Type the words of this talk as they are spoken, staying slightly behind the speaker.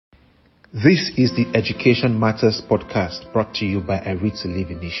This is the Education Matters podcast brought to you by A Read to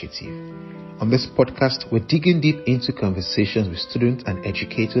Live initiative. On this podcast, we're digging deep into conversations with students and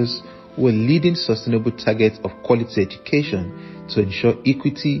educators who are leading sustainable targets of quality education to ensure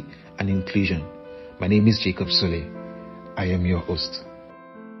equity and inclusion. My name is Jacob Sule. I am your host.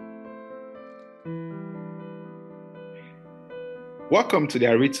 Welcome to the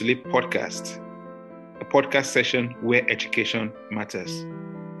A Read to Live podcast, a podcast session where education matters.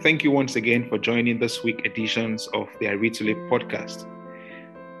 Thank you once again for joining this week's editions of the I Read to Live podcast.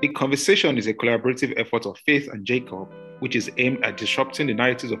 The conversation is a collaborative effort of Faith and Jacob, which is aimed at disrupting the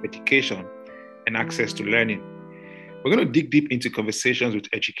narratives of education and access to learning. We're going to dig deep into conversations with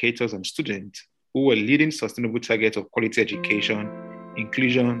educators and students who are leading sustainable targets of quality education,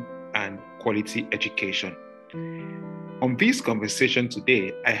 inclusion, and quality education. On this conversation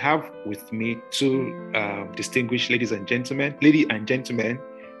today, I have with me two distinguished lady and gentlemen,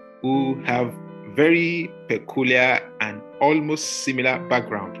 who have very peculiar and almost similar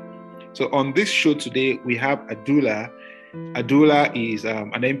background. So on this show today, we have Adula. Adula is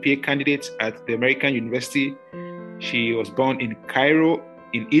an MPA candidate at the American University. She was born in Cairo,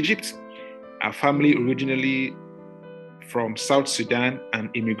 in Egypt. Her family originally from South Sudan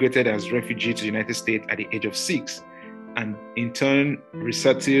and immigrated as refugee to the United States at the age of 6, and in turn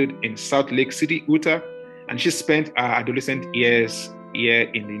resettled in Salt Lake City, Utah, and she spent her adolescent years here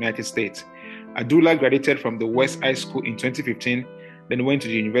in the United States. Adula graduated from the West High School in 2015, then went to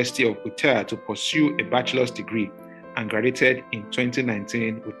the University of Utah to pursue a bachelor's degree and graduated in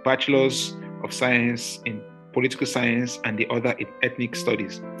 2019 with Bachelor's of Science in Political Science and the other in Ethnic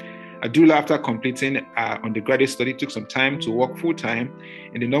Studies. Adula, after completing her undergraduate study, took some time to work full-time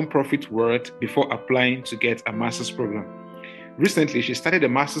in the non-profit world before applying to get a master's program. Recently, she started a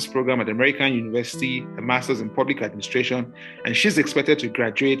master's program at the American University, a master's in public administration, and she's expected to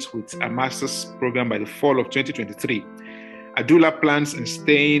graduate with a master's program by the fall of 2023. Adula plans on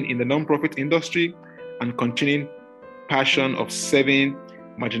staying in the nonprofit industry and continuing passion of serving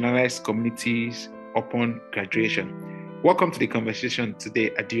marginalized communities upon graduation. Welcome to the conversation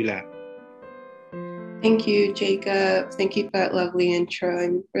today, Adula. Thank you, Jacob. Thank you for that lovely intro.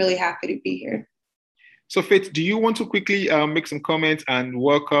 I'm really happy to be here. So, Faith, do you want to quickly make some comments and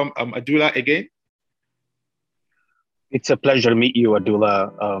welcome Adula again? It's a pleasure to meet you,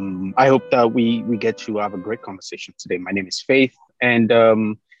 Adula. I hope that we get to have a great conversation today. My name is Faith, and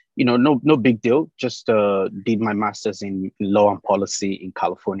no big deal. Just did my master's in law and policy in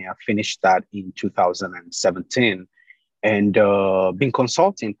California. Finished that in 2017, and been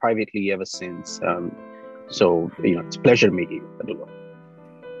consulting privately ever since. So it's a pleasure to meet you, Adula.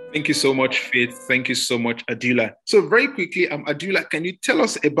 Thank you so much, Faith. Thank you so much, Adula. So very quickly, Adula, can you tell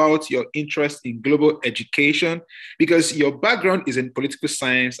us about your interest in global education? Because your background is in political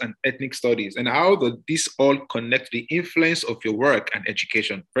science and ethnic studies, and how does this all connect to the influence of your work and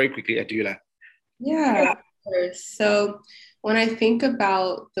education? Very quickly, Adula. Yeah, of course. So when I think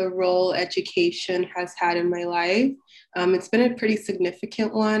about the role education has had in my life, it's been a pretty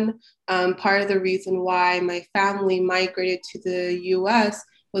significant one. Part of the reason why my family migrated to the US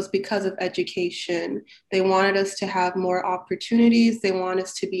was because of education. They wanted us to have more opportunities. They want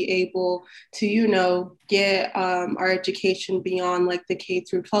us to be able to, get our education beyond like the K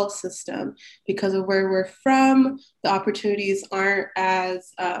through 12 system. Because of where we're from, the opportunities aren't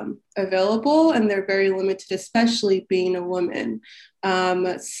as available, and they're very limited, especially being a woman.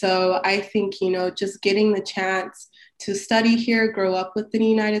 So I think, just getting the chance to study here, grow up within the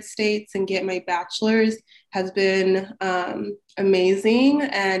United States, and get my bachelor's has been amazing.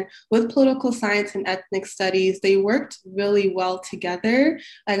 And with political science and ethnic studies, they worked really well together.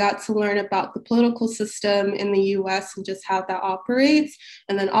 I got to learn about the political system in the US and just how that operates.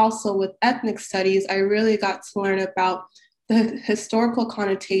 And then also with ethnic studies, I really got to learn about the historical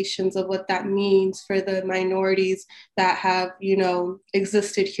connotations of what that means for the minorities that have,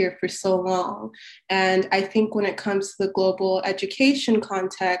 existed here for so long. And I think when it comes to the global education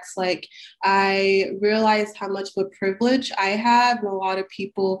context, like I realized how much of a privilege I have, and a lot of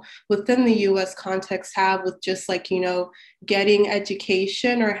people within the US context have, with just getting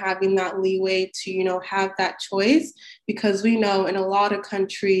education or having that leeway to, have that choice. Because we know in a lot of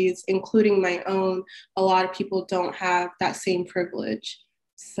countries, including my own, a lot of people don't have that same privilege.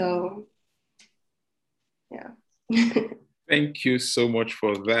 So, yeah. Thank you so much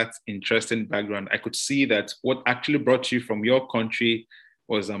for that interesting background. I could see that what actually brought you from your country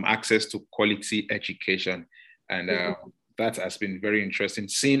was access to quality education. And that has been very interesting,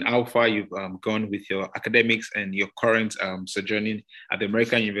 seeing how far you've gone with your academics and your current sojourning at the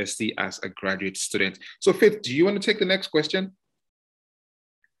American University as a graduate student. So Faith, do you want to take the next question?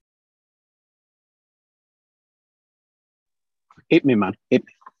 Hit me, man. Hit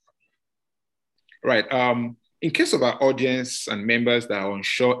me. Right. In case of our audience and members that are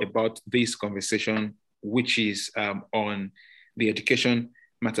unsure about this conversation, which is on the education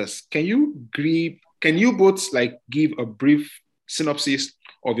matters, can you both like give a brief synopsis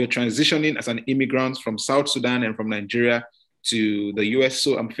of your transitioning as an immigrant from South Sudan and from Nigeria to the US?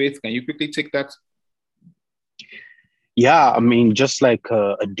 So, Faith, can you quickly take that? Yeah, I mean, just like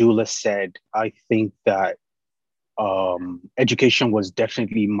Adula said, I think that education was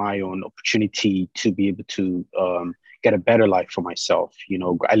definitely my own opportunity to be able to get a better life for myself. You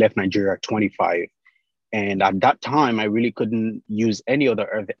know, I left Nigeria at 25. And at that time, I really couldn't use any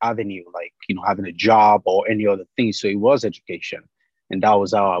other avenue, like, you know, having a job or any other thing. So it was education. And that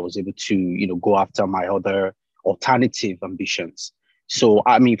was how I was able to, you know, go after my other alternative ambitions. So,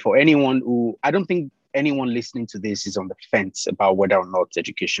 I mean, for anyone who, I don't think anyone listening to this is on the fence about whether or not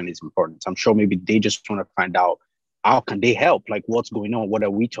education is important. I'm sure maybe they just want to find out how can they help? Like, what's going on? What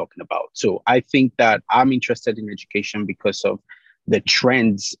are we talking about? So I think that I'm interested in education because of the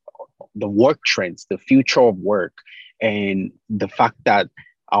trends, the work trends, the future of work, and the fact that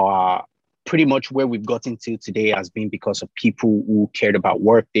our pretty much where we've gotten to today has been because of people who cared about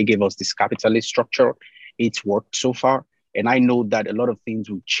work. They gave us this capitalist structure. It's worked so far. And I know that a lot of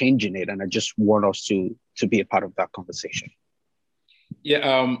things will change in it. And I just want us to be a part of that conversation.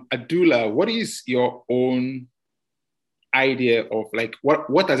 Yeah, Adula, what is your own idea of like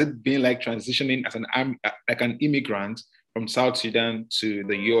what has it been like transitioning as an immigrant from South Sudan to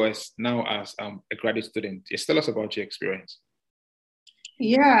the US now as a graduate student? Just tell us about your experience.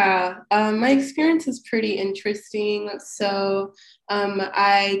 Yeah, my experience is pretty interesting. So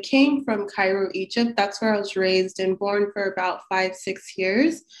I came from Cairo, Egypt. That's where I was raised and born for about 5-6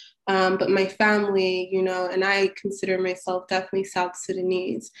 years. But my family, you know, and I consider myself definitely South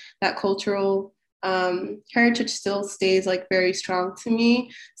Sudanese. That cultural heritage still stays like very strong to me.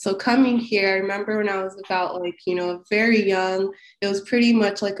 So coming here, I remember when I was about like, you know, very young, it was pretty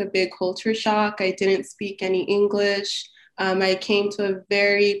much like a big culture shock. I didn't speak any English. I came to a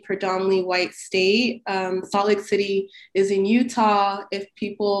very predominantly white state. Salt Lake City is in Utah. If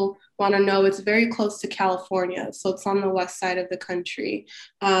people want to know, it's very close to California. So it's on the west side of the country.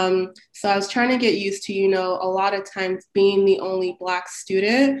 So I was trying to get used to, you know, a lot of times being the only Black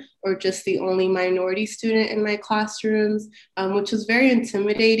student or just the only minority student in my classrooms, which was very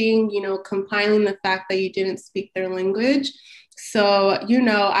intimidating, you know, compiling the fact that you didn't speak their language. So, you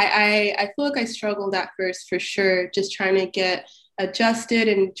know, I feel like I struggled at first for sure, just trying to get adjusted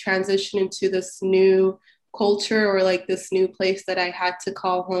and transition into this new culture or like this new place that I had to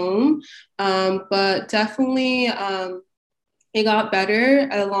call home. But definitely it got better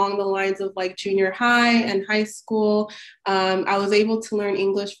along the lines of like junior high and high school. I was able to learn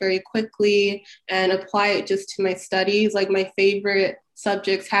English very quickly and apply it just to my studies. Like my favorite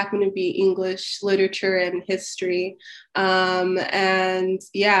subjects happen to be English, literature, and history. And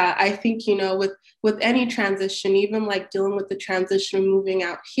yeah, I think, you know, with any transition, even like dealing with the transition of moving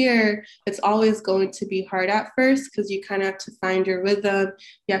out here, it's always going to be hard at first because you kind of have to find your rhythm.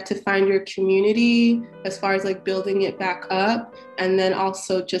 You have to find your community as far as like building it back up. And then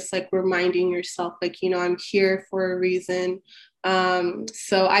also just like reminding yourself, like, you know, I'm here for a reason.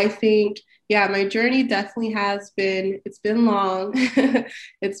 So I think, yeah, my journey definitely it's been long.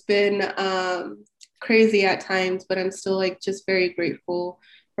 It's been crazy at times, but I'm still like just very grateful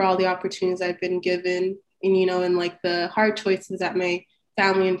for all the opportunities I've been given and, you know, and like the hard choices that my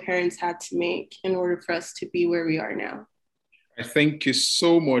family and parents had to make in order for us to be where we are now. I thank you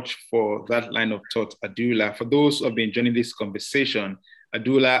so much for that line of thought, Adula. For those who have been joining this conversation,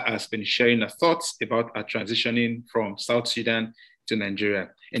 Adula has been sharing her thoughts about her transitioning from South Sudan to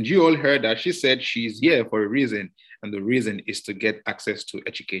Nigeria. And you all heard that she said she's here for a reason, and the reason is to get access to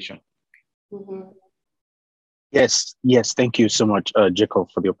education. Mm-hmm. Yes. Thank you so much, Jacob,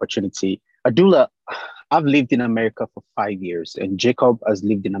 for the opportunity. Adula, I've lived in America for 5 years, and Jacob has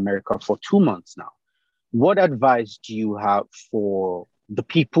lived in America for 2 months now. What advice do you have for the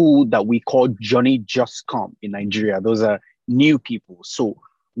people that we call Johnny Just Come in Nigeria? Those are new people. So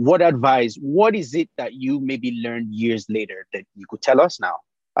what is it that you maybe learned years later that you could tell us now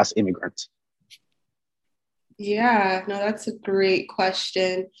as immigrants? Yeah, no, that's a great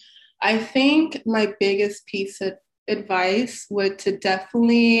question. I think my biggest piece of advice would to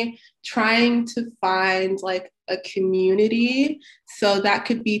definitely trying to find like a community. So that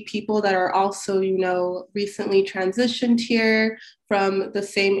could be people that are also, you know, recently transitioned here from the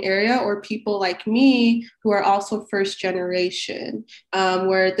same area, or people like me who are also first generation,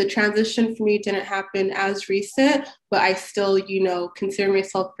 where the transition for me didn't happen as recent, but I still, you know, consider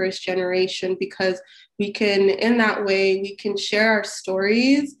myself first generation, because we can, in that way, we can share our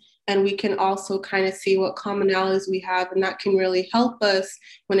stories, and we can also kind of see what commonalities we have. And that can really help us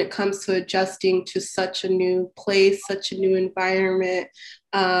when it comes to adjusting to such a new place, such a new environment.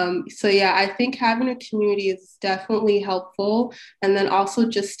 So yeah, I think having a community is definitely helpful. And then also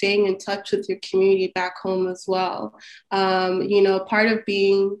just staying in touch with your community back home as well. You know, part of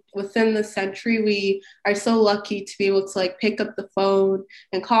being within the century, we are so lucky to be able to like pick up the phone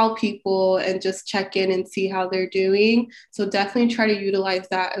and call people and just check in and see how they're doing. So definitely try to utilize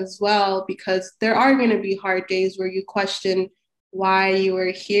that as well, because there are going to be hard days where you question why you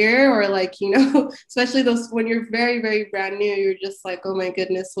were here, or like, you know, especially those when you're very, very brand new, you're just like, oh my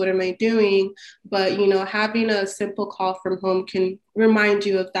goodness, what am I doing? But, you know, having a simple call from home can remind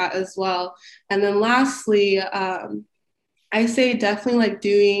you of that as well. And then lastly, I say definitely like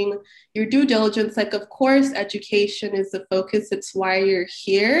doing your due diligence. Like, of course, education is the focus, it's why you're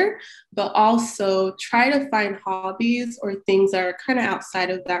here, but also try to find hobbies or things that are kind of outside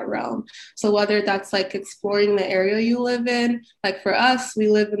of that realm. So, whether that's like exploring the area you live in, like for us, we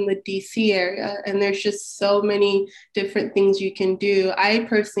live in the DC area, and there's just so many different things you can do. I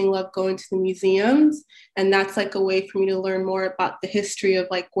personally love going to the museums, and that's like a way for me to learn more about the history of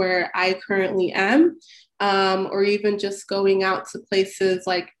like where I currently am. Or even just going out to places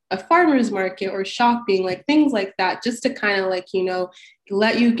like a farmer's market or shopping, like things like that, just to kind of like, you know,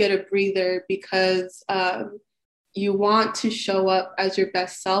 let you get a breather, because you want to show up as your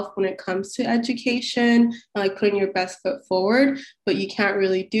best self when it comes to education and like putting your best foot forward. But you can't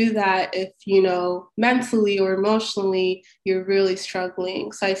really do that if, you know, mentally or emotionally, you're really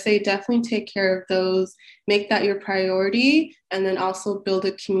struggling. So I say definitely take care of those, make that your priority, and then also build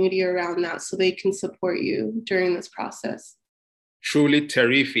a community around that so they can support you during this process. Truly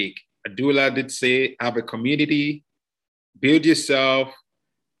terrific. Adula did say, have a community, build yourself,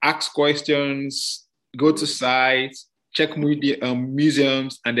 ask questions, go to sites, check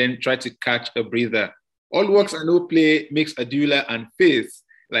museums, and then try to catch a breather. All works and no play makes Adula and Faith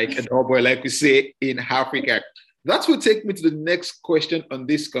like a doughboy, like we say in Africa. That will take me to the next question on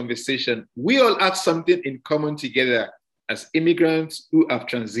this conversation. We all have something in common together as immigrants who have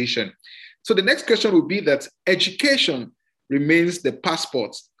transitioned. So the next question will be that education remains the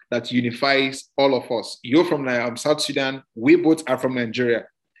passport that unifies all of us. You're from South Sudan. We both are from Nigeria.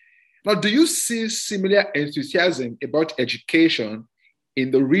 Now, do you see similar enthusiasm about education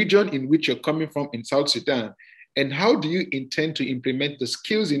in the region in which you're coming from in South Sudan? And how do you intend to implement the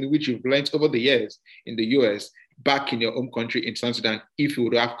skills in which you've learned over the years in the US back in your home country in South Sudan, if you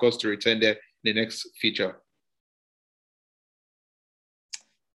would have cause to return there in the next feature?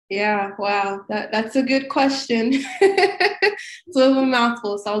 Yeah, wow, that's a good question. It's a little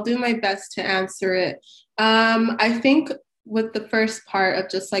mouthful, so I'll do my best to answer it. I think with the first part of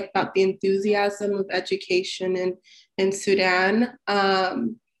just like about the enthusiasm of education in Sudan,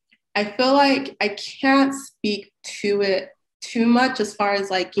 I feel like I can't speak to it too much as far as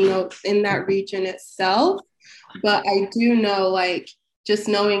like, you know, in that region itself, but I do know like just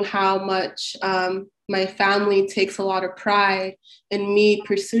knowing how much my family takes a lot of pride in me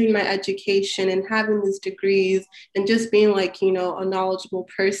pursuing my education and having these degrees and just being like, you know, a knowledgeable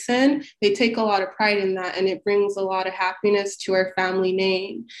person. They take a lot of pride in that, and it brings a lot of happiness to our family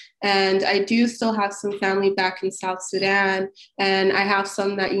name. And I do still have some family back in South Sudan, and I have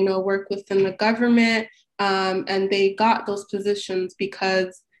some that, you know, work within the government, and they got those positions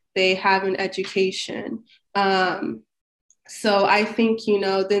because they have an education. So I think, you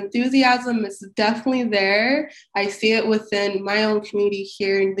know, the enthusiasm is definitely there. I see it within my own community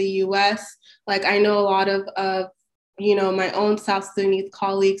here in the US. Like I know a lot of you know, my own South Sudanese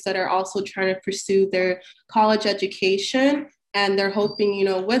colleagues that are also trying to pursue their college education. And they're hoping, you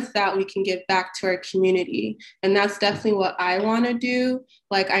know, with that, we can give back to our community. And that's definitely what I want to do.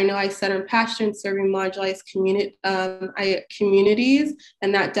 Like, I know I said I'm passionate in serving marginalized communities,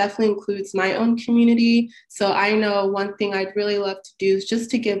 and that definitely includes my own community. So I know one thing I'd really love to do is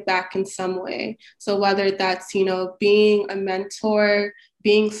just to give back in some way. So whether that's, you know, being a mentor,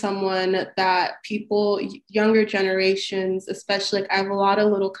 being someone that people, younger generations, especially, like I have a lot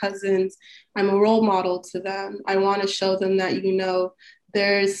of little cousins, I'm a role model to them. I want to show them that, you know,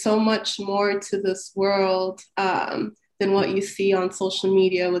 there's so much more to this world than what you see on social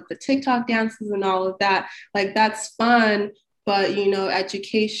media with the TikTok dances and all of that. Like that's fun, but, you know,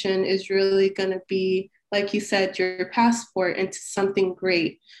 education is really going to be like you said, your passport into something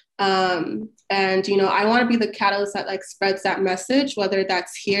great. And I want to be the catalyst that like spreads that message, whether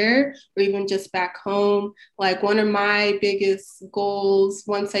that's here or even just back home. Like one of my biggest goals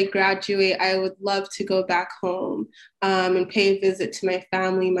once I graduate, I would love to go back home and pay a visit to my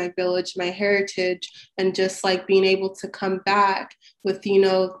family, my village, my heritage, and just like being able to come back with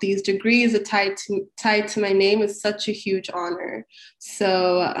these degrees tied to my name is such a huge honor.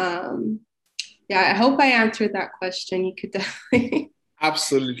 So yeah, I hope I answered that question. You could definitely.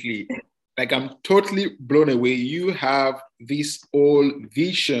 Absolutely. Like, I'm totally blown away. You have this whole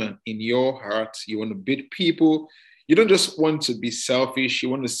vision in your heart. You want to beat people. You don't just want to be selfish. You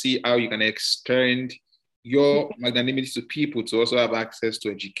want to see how you can extend your magnanimity to people to also have access to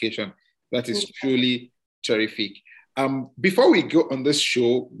education. That is truly terrific. Before we go on this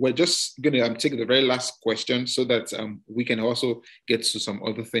show, we're just going to take the very last question so that we can also get to some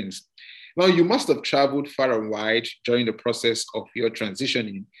other things. Now, you must have traveled far and wide during the process of your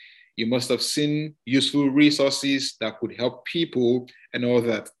transitioning. You must have seen useful resources that could help people and all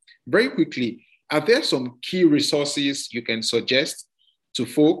that. Very quickly, are there some key resources you can suggest to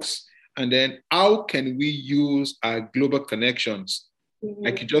folks? And then how can we use our global connections?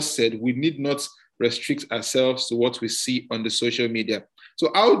 Like you just said, we need not restrict ourselves to what we see on the social media.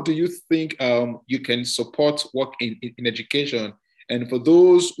 So how do you think you can support work in education? And for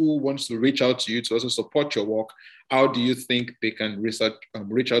those who want to reach out to you to also support your work, how do you think they can reach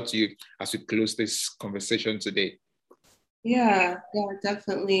out to you as we close this conversation today? Yeah,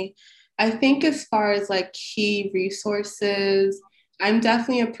 definitely. I think as far as like key resources, I'm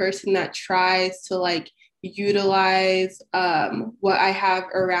definitely a person that tries to like utilize what I have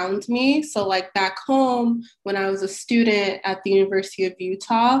around me. So like back home, when I was a student at the University of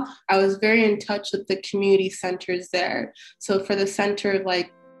Utah, I was very in touch with the community centers there. So for the Center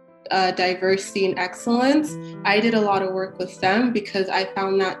like Diversity and Excellence, I did a lot of work with them because I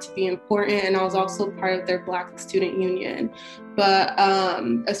found that to be important, and I was also part of their Black Student Union. But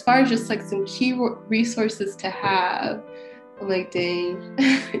as far as just like some key resources to have, I'm like, dang,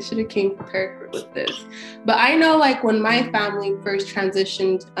 I should have came prepared with this. But I know like when my family first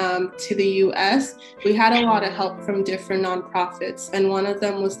transitioned to the US, we had a lot of help from different nonprofits. And one of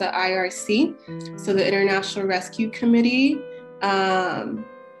them was the IRC, so the International Rescue Committee.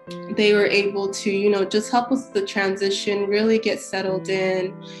 They were able to, just help us with the transition, really get settled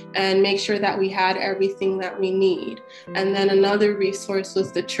in and make sure that we had everything that we need. And then another resource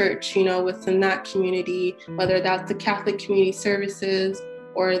was the church, within that community, whether that's the Catholic Community Services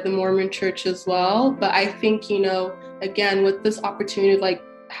or the Mormon Church as well. But I think, again, with this opportunity, like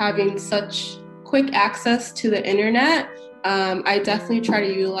having such quick access to the internet, I definitely try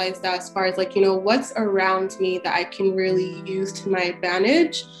to utilize that as far as like, what's around me that I can really use to my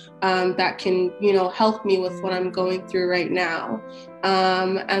advantage, that can, help me with what I'm going through right now.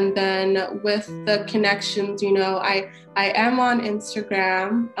 And then with the connections, I am on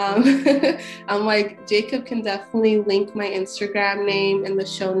Instagram. I'm like, Jacob can definitely link my Instagram name in the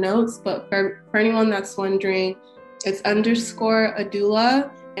show notes, but for anyone that's wondering, it's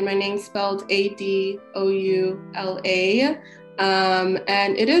 _Adoula. And my name's spelled Adoula.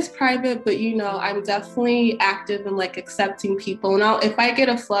 And it is private, but I'm definitely active in like accepting people. And if I get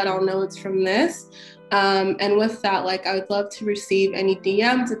a flood, I'll know it's from this. And with that, like, I would love to receive any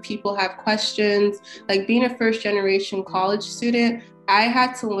DMs if people have questions. Like being a first generation college student, I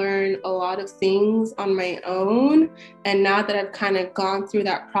had to learn a lot of things on my own. And now that I've kind of gone through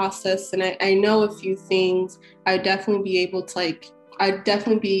that process and I know a few things, I'd definitely be able to I'd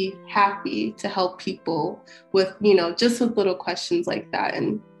definitely be happy to help people with, just with little questions like that.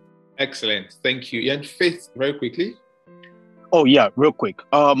 And excellent. Thank you. And Faith, very quickly. Oh yeah, real quick.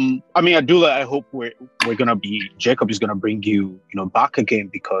 Adoula, I hope Jacob is gonna bring you, back again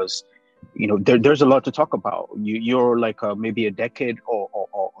because, there's a lot to talk about. You're like maybe a decade or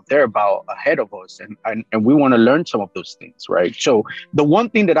thereabout ahead of us, and we want to learn some of those things, right? So the one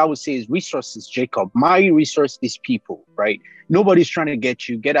thing that I would say is resources, Jacob. My resource is people, right? Nobody's trying to get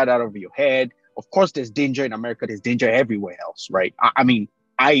that out of your head. Of course, there's danger in America. There's danger everywhere else, right?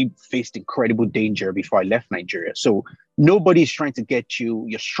 I faced incredible danger before I left Nigeria. So nobody's trying to get you.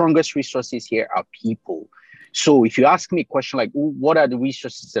 Your strongest resources here are people. So if you ask me a question like, what are the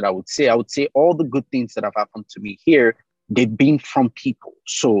resources that I would say all the good things that have happened to me here, they've been from people.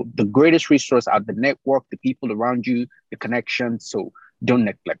 So the greatest resource are the network, the people around you, the connections. So don't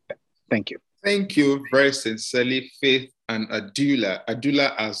neglect them. Thank you. Thank you very sincerely, Faith and Adoula.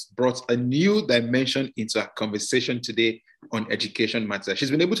 Adoula has brought a new dimension into our conversation today on education matters.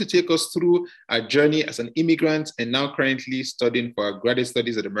 She's been able to take us through her journey as an immigrant and now currently studying for her graduate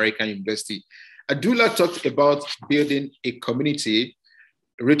studies at American University. Adula talked about building a community,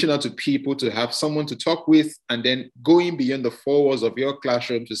 reaching out to people to have someone to talk with, and then going beyond the four walls of your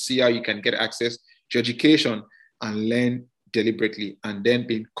classroom to see how you can get access to education and learn deliberately, and then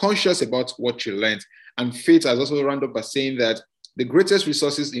being conscious about what you learned. And Faith has also rounded up by saying that the greatest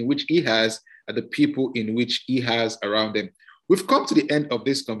resources in which he has are the people in which he has around him. We've come to the end of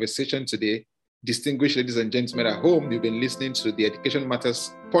this conversation today. Distinguished ladies and gentlemen at home, you've been listening to the Education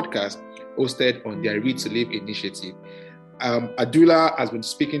Matters podcast hosted on the Read to Live initiative. Adula has been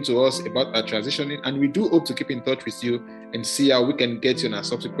speaking to us about our transitioning, and we do hope to keep in touch with you and see how we can get you in our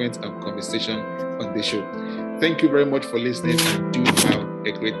subsequent conversation on the show. Thank you very much for listening, and do have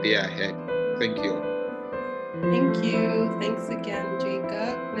a great day ahead. Thank you. Thank you. Thanks again,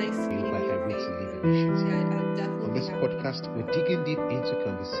 Jacob. Nice meeting you. On this podcast, we're digging deep into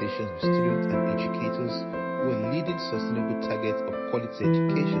conversations with students and educators who are leading sustainable targets of quality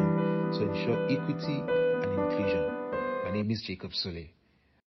education to ensure equity and inclusion. My name is Jacob Sule.